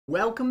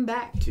Welcome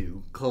back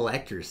to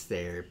Collector's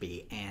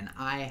Therapy, and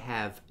I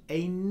have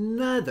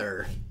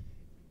another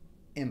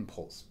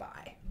impulse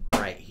buy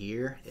right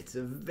here. It's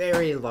a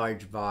very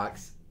large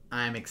box.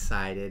 I'm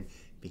excited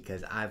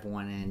because I've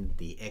wanted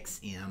the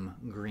XM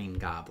Green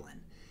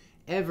Goblin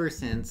ever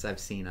since I've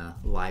seen a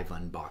live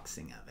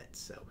unboxing of it.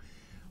 So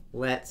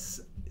let's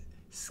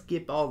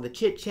skip all the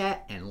chit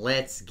chat and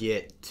let's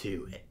get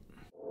to it.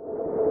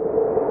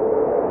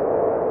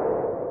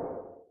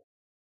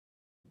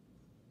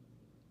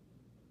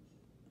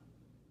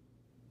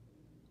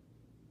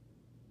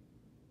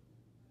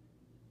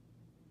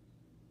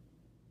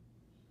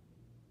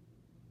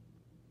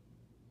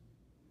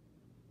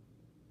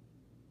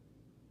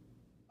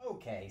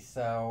 Okay,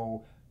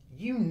 so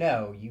you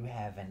know you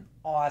have an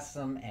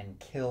awesome and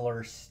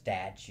killer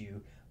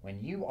statue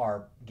when you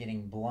are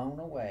getting blown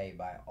away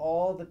by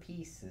all the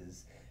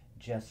pieces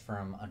just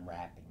from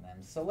unwrapping them.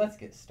 So let's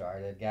get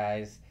started,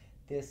 guys.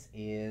 This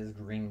is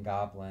Green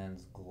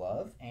Goblin's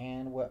glove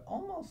and what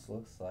almost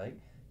looks like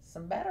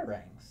some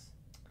batarangs.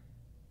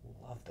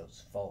 Love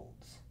those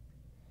folds.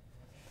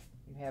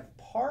 You have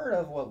part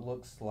of what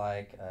looks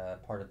like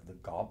part of the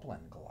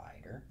Goblin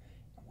glider.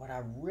 What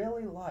I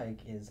really like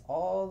is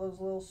all those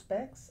little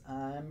specks.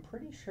 I'm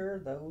pretty sure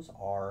those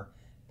are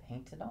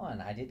painted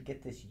on. I did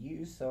get this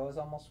used, so I was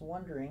almost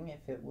wondering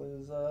if it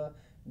was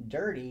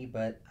dirty,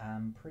 but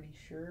I'm pretty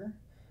sure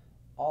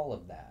all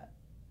of that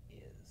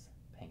is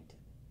painted.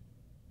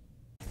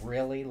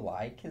 Really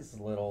like his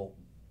little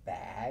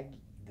bag.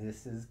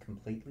 This is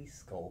completely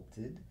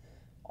sculpted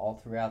all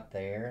throughout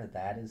there.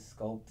 That is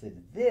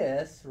sculpted.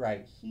 This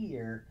right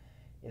here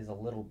is a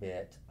little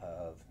bit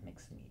of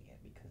mixed media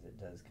because it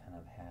does kind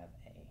of have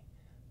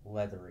a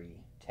leathery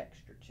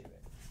texture to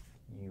it.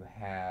 You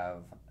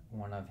have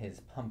one of his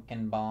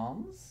pumpkin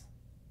bombs.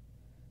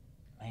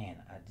 Man,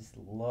 I just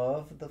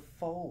love the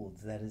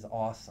folds. That is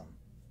awesome.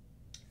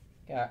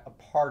 Got a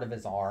part of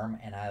his arm,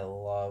 and I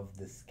love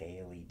the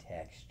scaly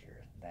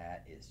texture.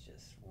 That is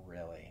just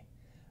really,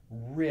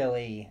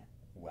 really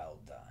well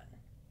done.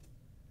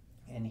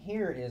 And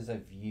here is a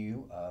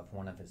view of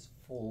one of his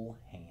full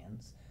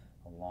hands,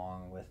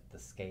 along with the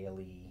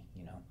scaly,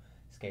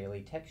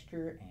 scaly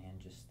texture and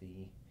just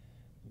the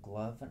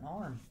glove and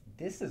arm.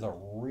 This is a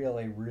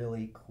really,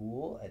 really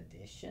cool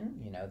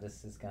addition.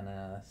 This is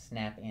gonna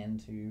snap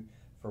into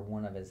for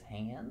one of his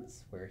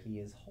hands where he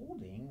is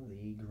holding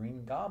the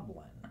Green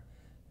Goblin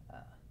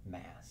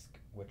mask,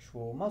 which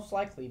will most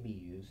likely be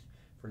used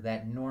for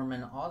that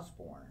Norman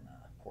Osborn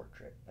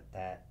portrait. But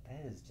that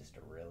is just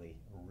a really,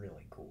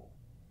 really cool.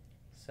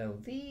 So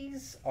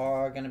these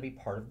are going to be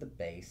part of the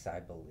base,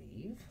 I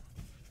believe.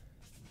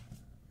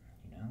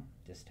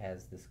 Just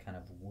has this kind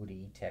of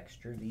woody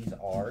texture. These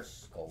are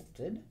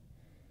sculpted.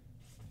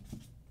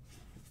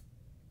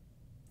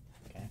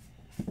 Okay.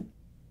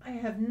 I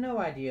have no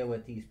idea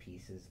what these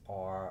pieces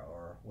are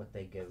or what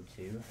they go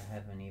to. I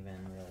haven't even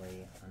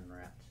really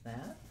unwrapped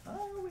that.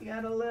 Oh, we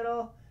got a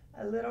little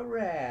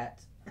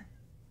rat.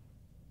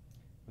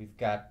 We've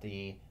got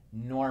the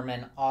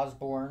Norman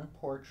Osborn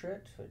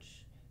portrait,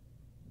 which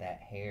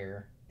that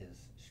hair is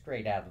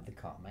straight out of the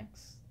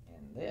comics.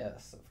 And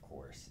this, of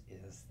course,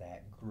 is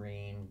that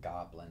Green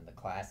Goblin, the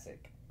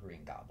classic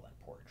Green Goblin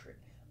portrait.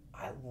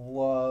 I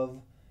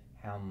love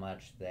how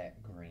much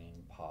that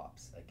green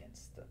pops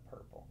against the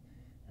purple.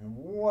 And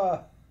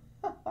whoa,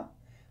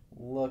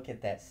 look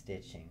at that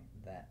stitching.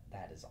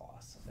 That is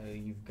awesome. So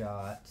you've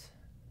got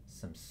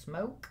some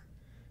smoke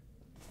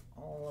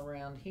all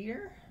around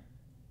here.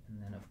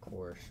 And then, of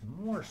course,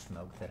 more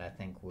smoke that I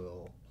think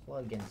will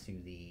plug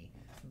into the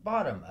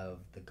bottom of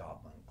the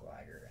Goblin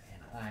glider.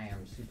 And I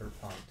am super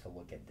pumped to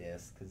look at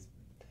this because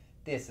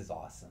this is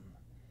awesome.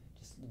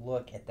 Just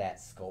look at that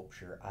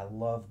sculpture. I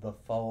love the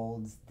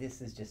folds.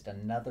 This is just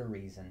another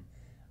reason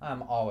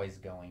I'm always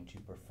going to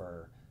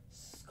prefer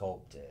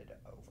sculpted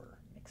over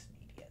mixed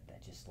media.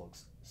 That just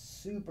looks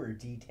super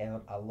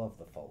detailed. I love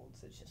the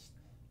folds. It's just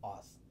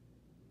awesome.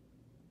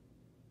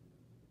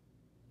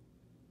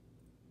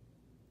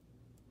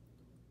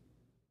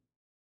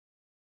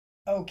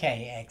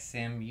 Okay,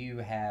 XM, you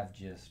have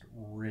just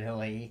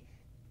really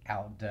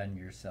outdone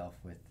yourself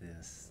with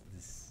this.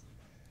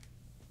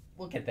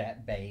 Look at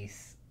that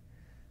base.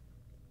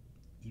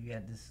 You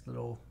got this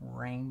little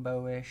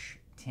rainbowish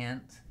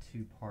tint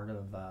to part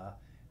of,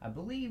 I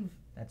believe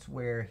that's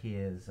where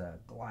his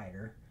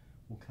glider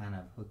will kind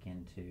of hook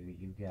into.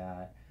 You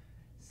got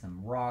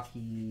some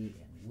rocky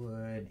and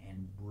wood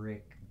and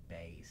brick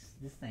base.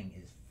 This thing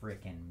is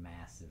freaking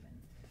massive.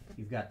 And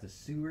you've got the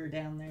sewer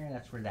down there.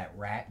 That's where that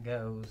rat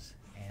goes.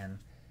 And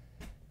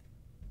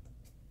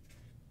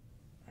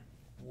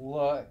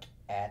look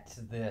at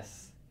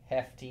this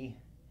hefty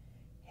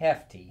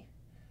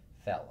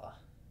fella.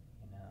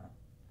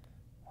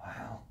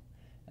 Wow.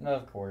 And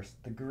of course,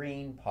 the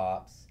green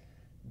pops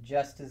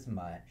just as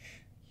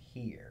much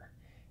here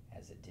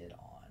as it did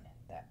on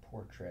that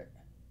portrait.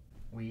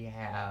 We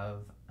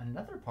have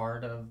another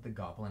part of the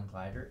Goblin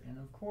glider, and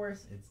of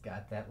course, it's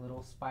got that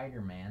little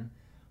Spider-Man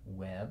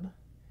web.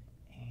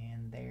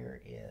 And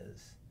there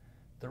is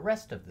the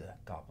rest of the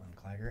Goblin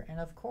glider, and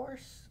of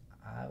course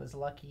I was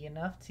lucky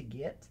enough to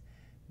get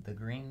the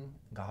Green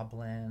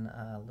Goblin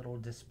little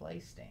display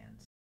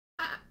stands.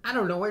 I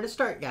don't know where to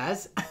start,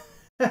 guys.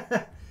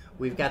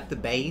 We've got the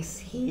base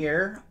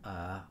here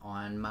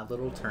on my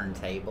little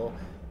turntable.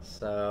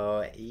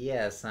 So,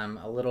 yes, I'm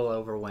a little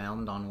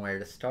overwhelmed on where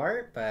to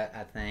start, but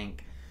I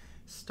think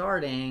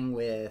starting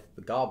with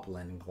the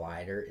Goblin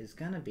glider is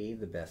going to be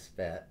the best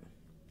bet.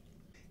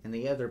 And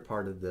the other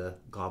part of the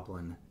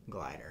Goblin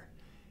glider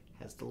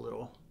has the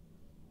little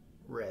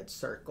red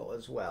circle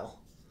as well.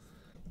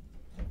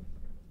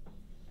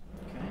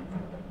 Okay,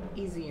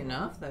 easy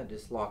enough. That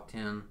just locked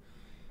in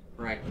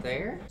right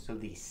there. So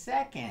the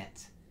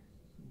second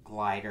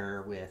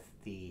glider with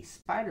the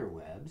spider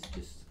webs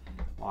just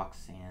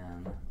locks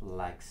in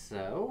like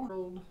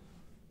so.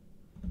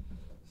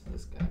 So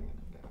this guy gonna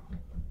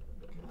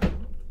go.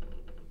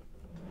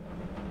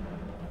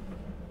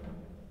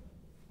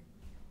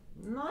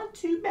 Not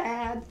too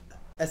bad.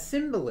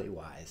 Assembly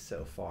wise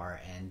so far,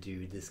 and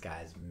dude, this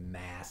guy's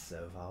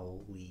massive.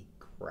 Holy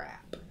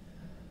crap.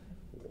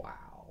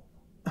 Wow.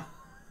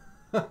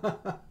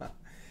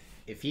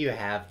 If you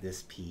have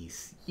this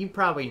piece, you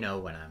probably know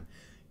what I'm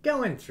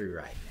going through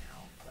right now.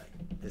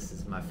 But this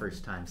is my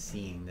first time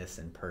seeing this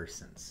in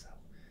person, so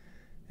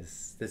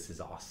this is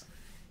awesome.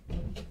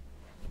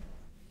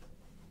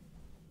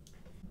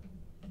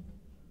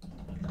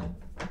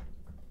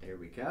 There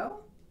we go.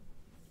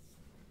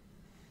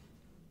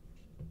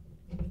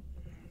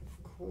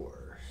 Of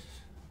course,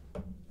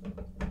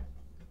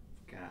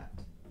 got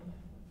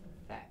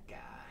that guy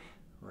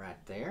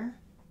right there.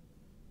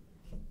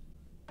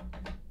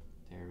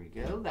 There we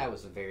go. That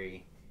was a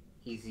very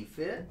easy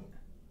fit.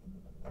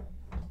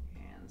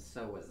 And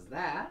so was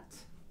that.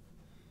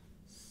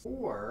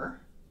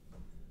 Or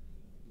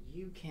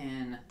you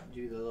can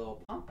do the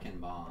little pumpkin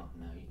bomb.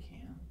 No, you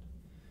can't.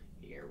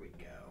 Here we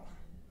go.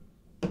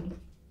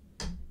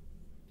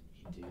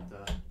 You do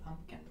the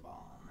pumpkin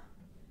bomb.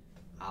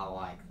 I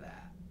like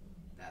that.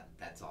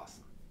 That's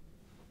awesome.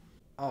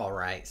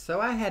 Alright, so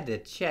I had to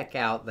check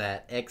out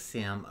that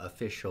XM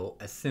official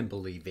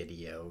assembly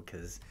video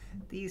because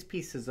these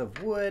pieces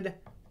of wood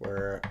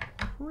were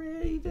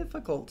pretty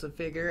difficult to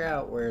figure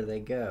out where they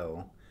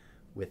go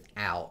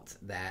without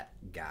that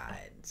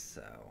guide.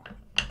 So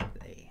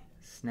they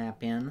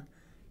snap in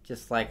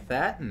just like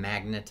that,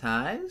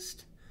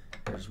 magnetized.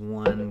 There's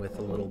one with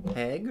a little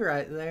peg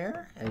right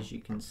there, as you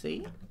can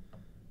see.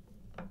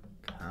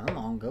 Come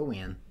on, go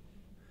in.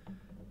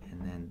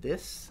 And then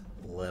this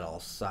little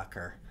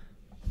sucker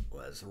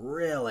was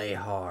really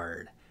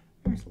hard.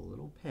 There's a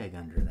little peg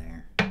under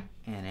there.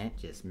 And it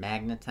just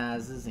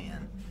magnetizes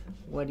in.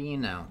 What do you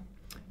know?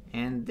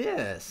 And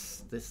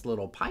this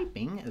little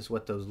piping is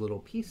what those little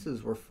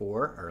pieces were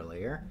for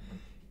earlier.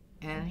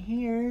 And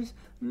here's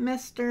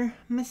Mr.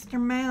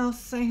 Mouse.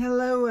 Say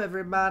hello,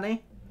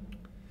 everybody.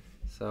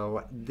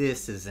 So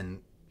this is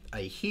a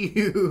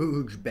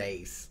huge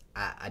base.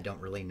 I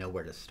don't really know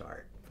where to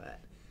start, but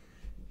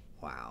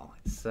wow.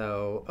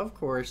 So, of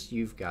course,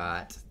 you've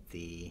got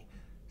the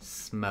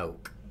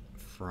smoke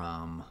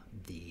from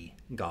the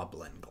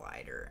Goblin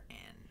glider,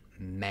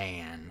 and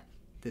man,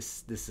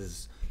 this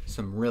is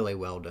some really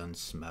well done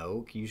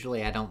smoke.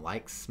 Usually I don't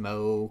like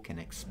smoke and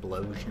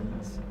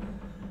explosions,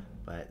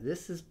 but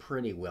this is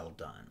pretty well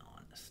done,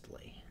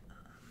 honestly.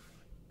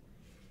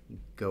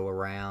 Go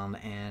around,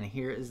 and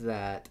here is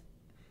that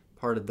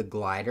part of the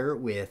glider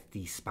with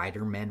the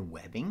Spider-Man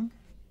webbing.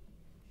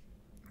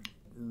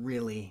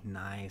 Really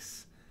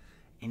nice.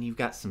 And you've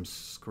got some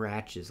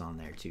scratches on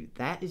there too.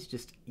 That is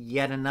just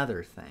yet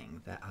another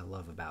thing that I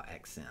love about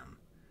XM.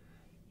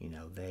 You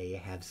know,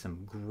 they have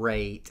some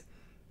great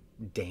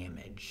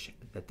damage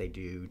that they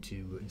do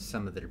to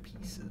some of their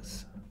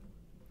pieces.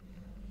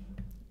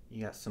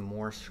 You got some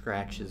more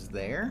scratches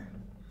there.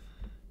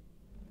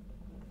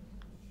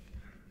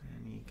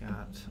 And you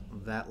got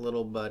that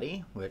little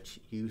buddy,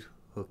 which you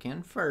hook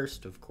in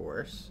first, of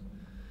course.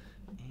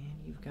 And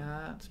you've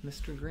got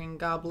Mr. Green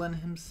Goblin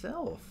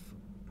himself.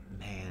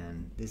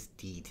 Man, this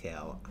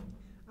detail.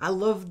 I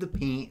love the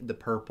pink, the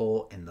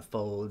purple, and the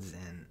folds,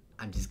 and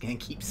I'm just going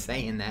to keep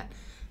saying that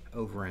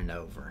over and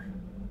over.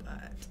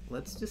 But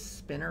let's just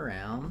spin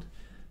around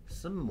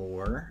some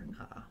more.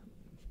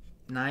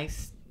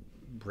 Nice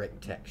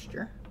brick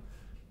texture.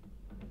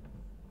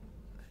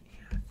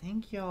 I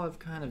think y'all have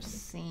kind of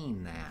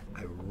seen that.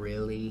 I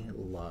really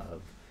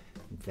love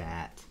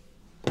that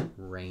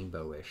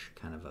rainbowish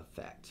kind of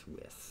effect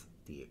with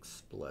the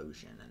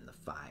explosion and the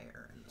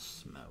fire and the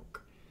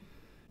smoke.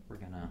 We're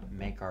gonna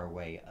make our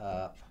way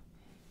up,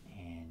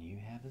 and you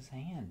have his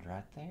hand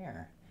right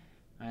there.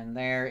 And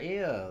there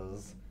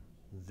is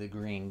the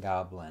Green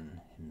Goblin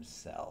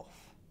himself.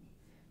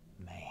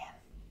 Man,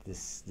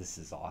 this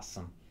is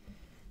awesome.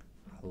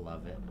 I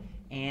love it.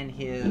 And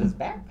his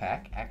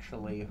backpack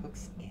actually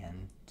hooks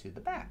in to the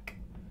back.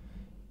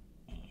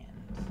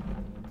 And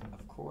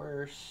of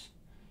course,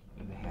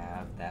 you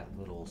have that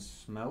little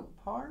smoke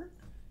part.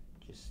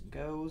 Just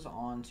goes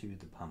onto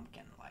the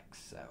pumpkin like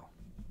so.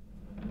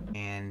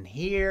 And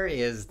here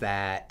is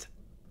that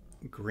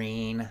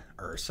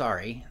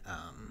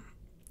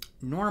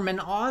Norman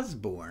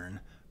Osborn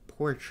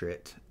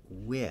portrait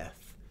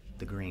with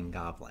the Green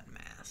Goblin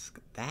mask.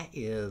 That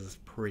is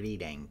pretty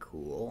dang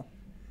cool.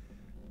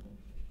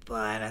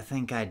 But I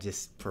think I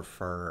just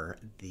prefer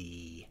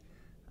the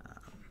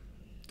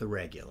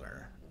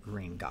regular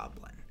Green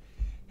Goblin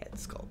head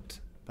sculpt.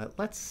 But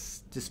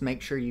let's just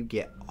make sure you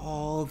get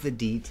all the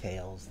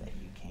details that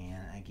you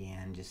can.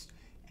 Again, just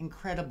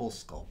incredible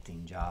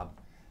sculpting job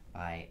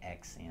by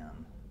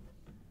XM.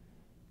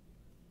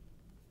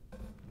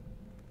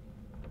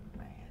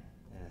 Man,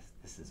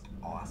 this is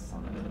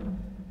awesome.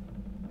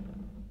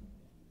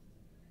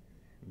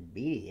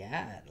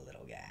 Beady-eyed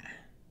little guy.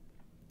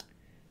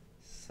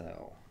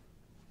 So,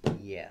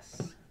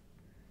 yes,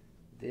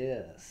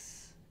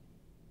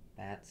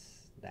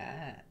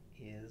 that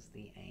is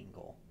the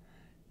angle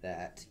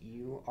that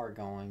you are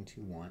going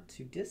to want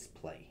to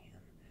display him.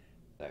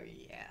 So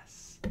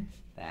yes,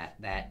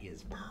 that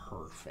is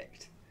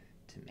perfect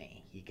to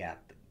me. You got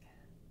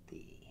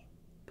the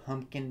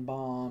pumpkin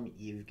bomb,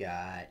 you've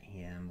got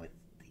him with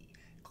the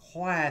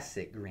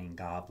classic Green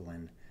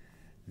Goblin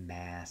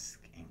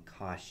mask and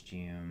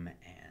costume,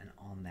 and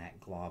on that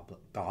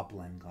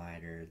Goblin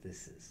glider.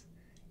 This is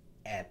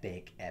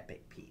epic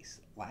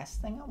piece.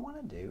 Last thing I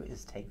want to do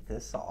is take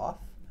this off.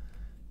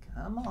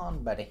 Come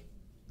on, buddy.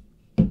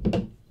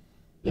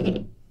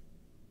 And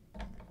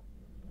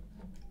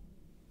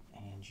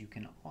you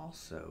can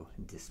also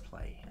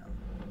display him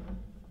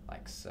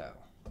like so.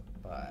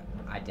 But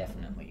I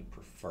definitely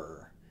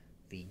prefer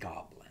the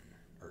Goblin.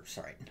 Or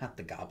sorry, not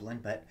the Goblin,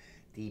 but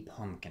the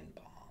pumpkin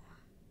bomb.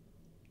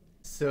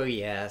 So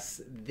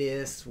yes,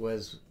 this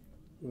was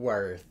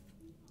worth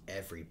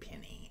every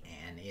penny,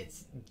 and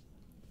it's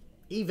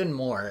even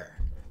more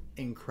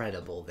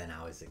incredible than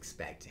I was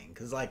expecting,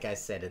 because like I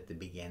said at the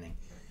beginning,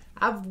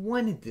 I've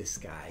wanted this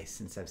guy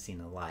since I've seen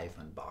a live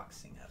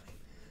unboxing of him.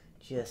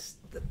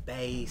 Just the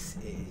base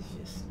is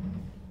just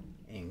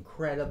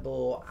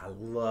incredible. I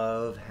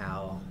love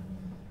how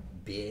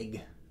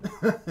big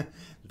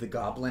the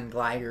Goblin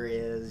glider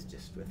is,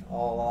 just with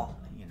all,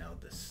 you know,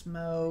 the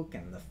smoke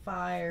and the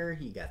fire.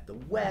 You got the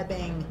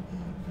webbing.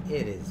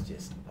 It is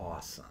just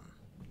awesome,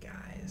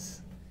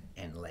 guys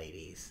and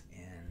ladies.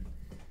 And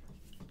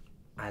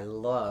I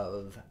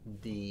love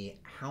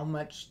how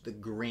much the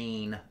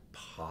green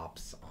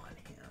pops on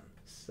him.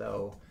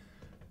 So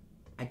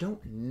I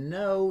don't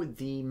know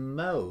the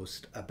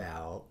most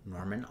about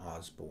Norman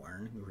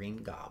Osborn, Green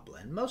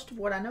Goblin. Most of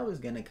what I know is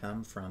going to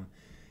come from,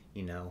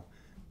 you know,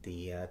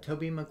 the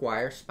Tobey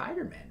Maguire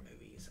Spider-Man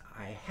movies.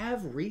 I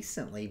have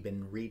recently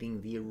been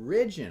reading the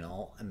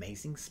original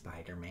Amazing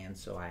Spider-Man,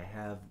 so I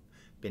have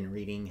been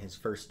reading his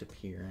first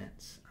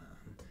appearance.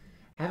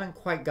 Haven't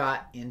quite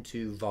got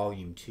into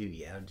Volume 2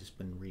 yet. I've just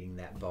been reading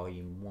that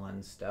Volume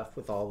 1 stuff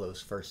with all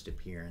those first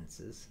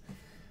appearances.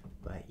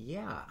 But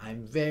yeah,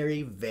 I'm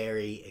very,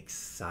 very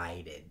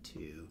excited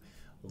to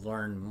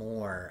learn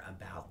more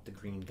about the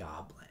Green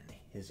Goblin,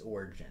 his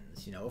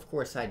origins. You know, of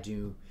course I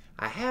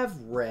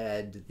have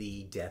read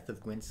The Death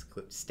of Gwen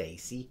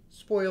Stacy.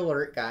 Spoiler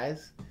alert,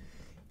 guys.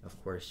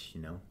 Of course,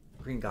 you know,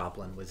 Green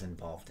Goblin was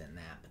involved in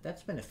that. But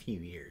that's been a few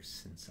years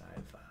since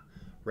I've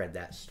read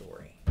that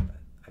story. But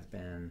I've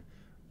been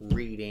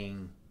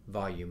reading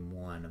Volume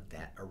 1 of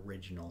that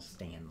original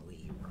Stan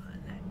Lee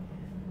run.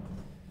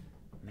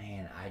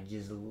 Man, I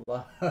just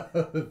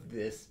love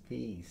this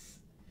piece.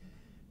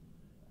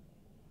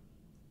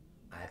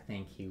 I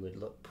think he would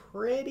look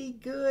pretty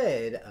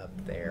good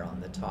up there on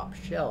the top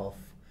shelf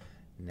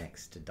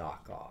next to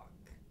Doc Ock.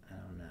 I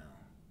don't know.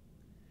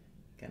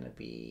 Gonna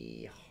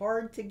be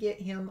hard to get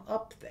him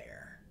up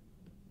there.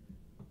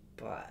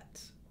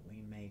 But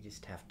we may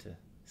just have to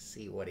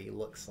see what he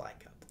looks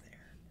like up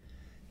there.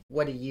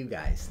 What do you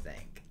guys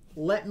think?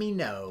 Let me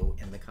know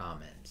in the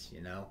comments,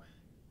 you know.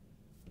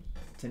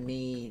 To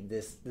me,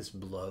 this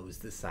blows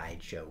the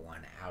Sideshow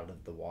one out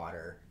of the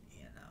water,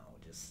 you know.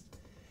 Just,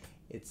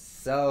 it's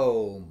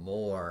so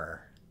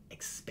more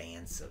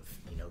expansive,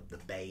 you know. The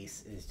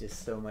base is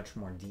just so much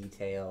more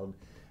detailed.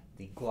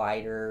 The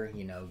glider,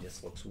 you know,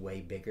 just looks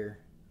way bigger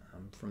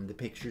from the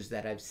pictures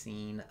that I've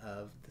seen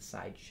of the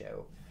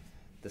Sideshow.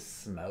 The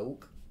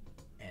smoke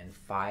and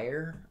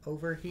fire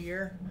over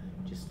here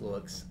just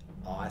looks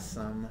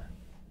awesome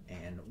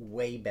and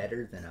way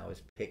better than I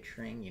was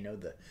picturing. You know,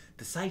 the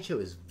Sideshow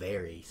is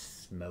very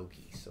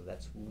smoky, so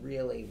that's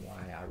really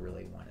why I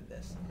really wanted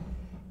this.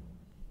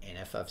 And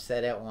if I've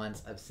said it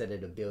once, I've said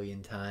it a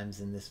billion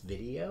times in this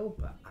video,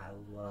 but I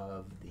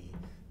love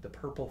the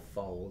purple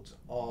folds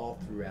all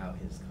throughout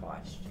his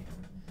costume.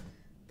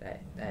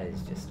 That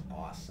is just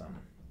awesome.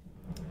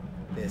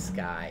 This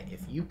guy, if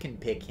you can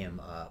pick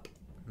him up,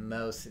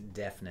 most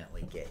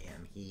definitely get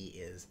him. He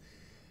is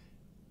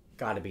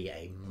got to be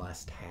a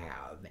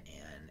must-have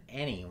in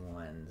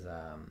anyone's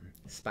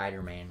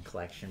Spider-Man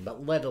collection,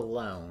 but let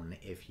alone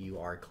if you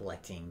are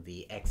collecting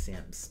the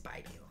XM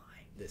Spidey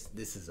line.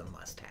 This is a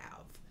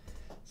must-have.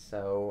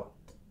 So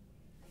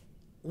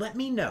let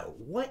me know,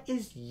 what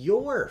is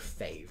your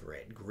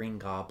favorite Green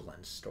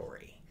Goblin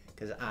story?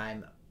 Because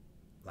I'm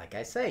like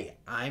I say,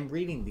 I'm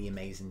reading The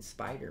Amazing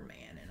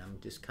Spider-Man, and I'm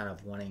just kind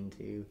of wanting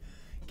to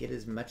get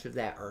as much of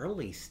that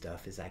early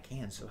stuff as I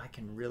can so I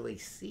can really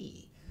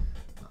see.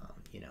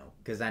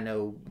 Because I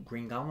know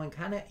Green Goblin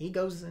he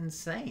goes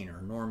insane,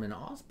 or Norman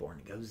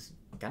Osborn goes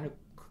kind of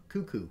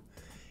cuckoo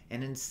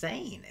and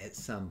insane at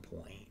some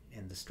point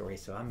in the story.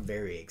 So I'm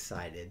very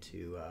excited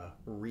to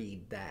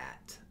read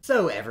that.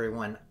 So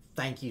everyone,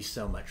 thank you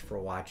so much for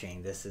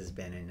watching. This has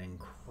been an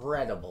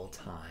incredible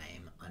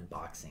time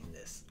unboxing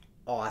this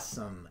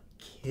awesome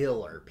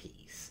killer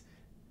piece.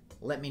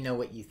 Let me know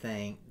what you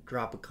think.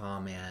 Drop a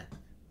comment,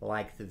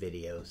 like the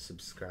video,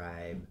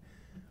 subscribe,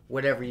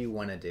 whatever you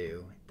want to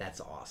do. That's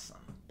awesome.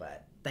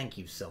 But thank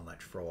you so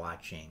much for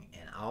watching,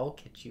 and I'll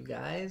catch you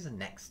guys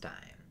next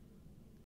time.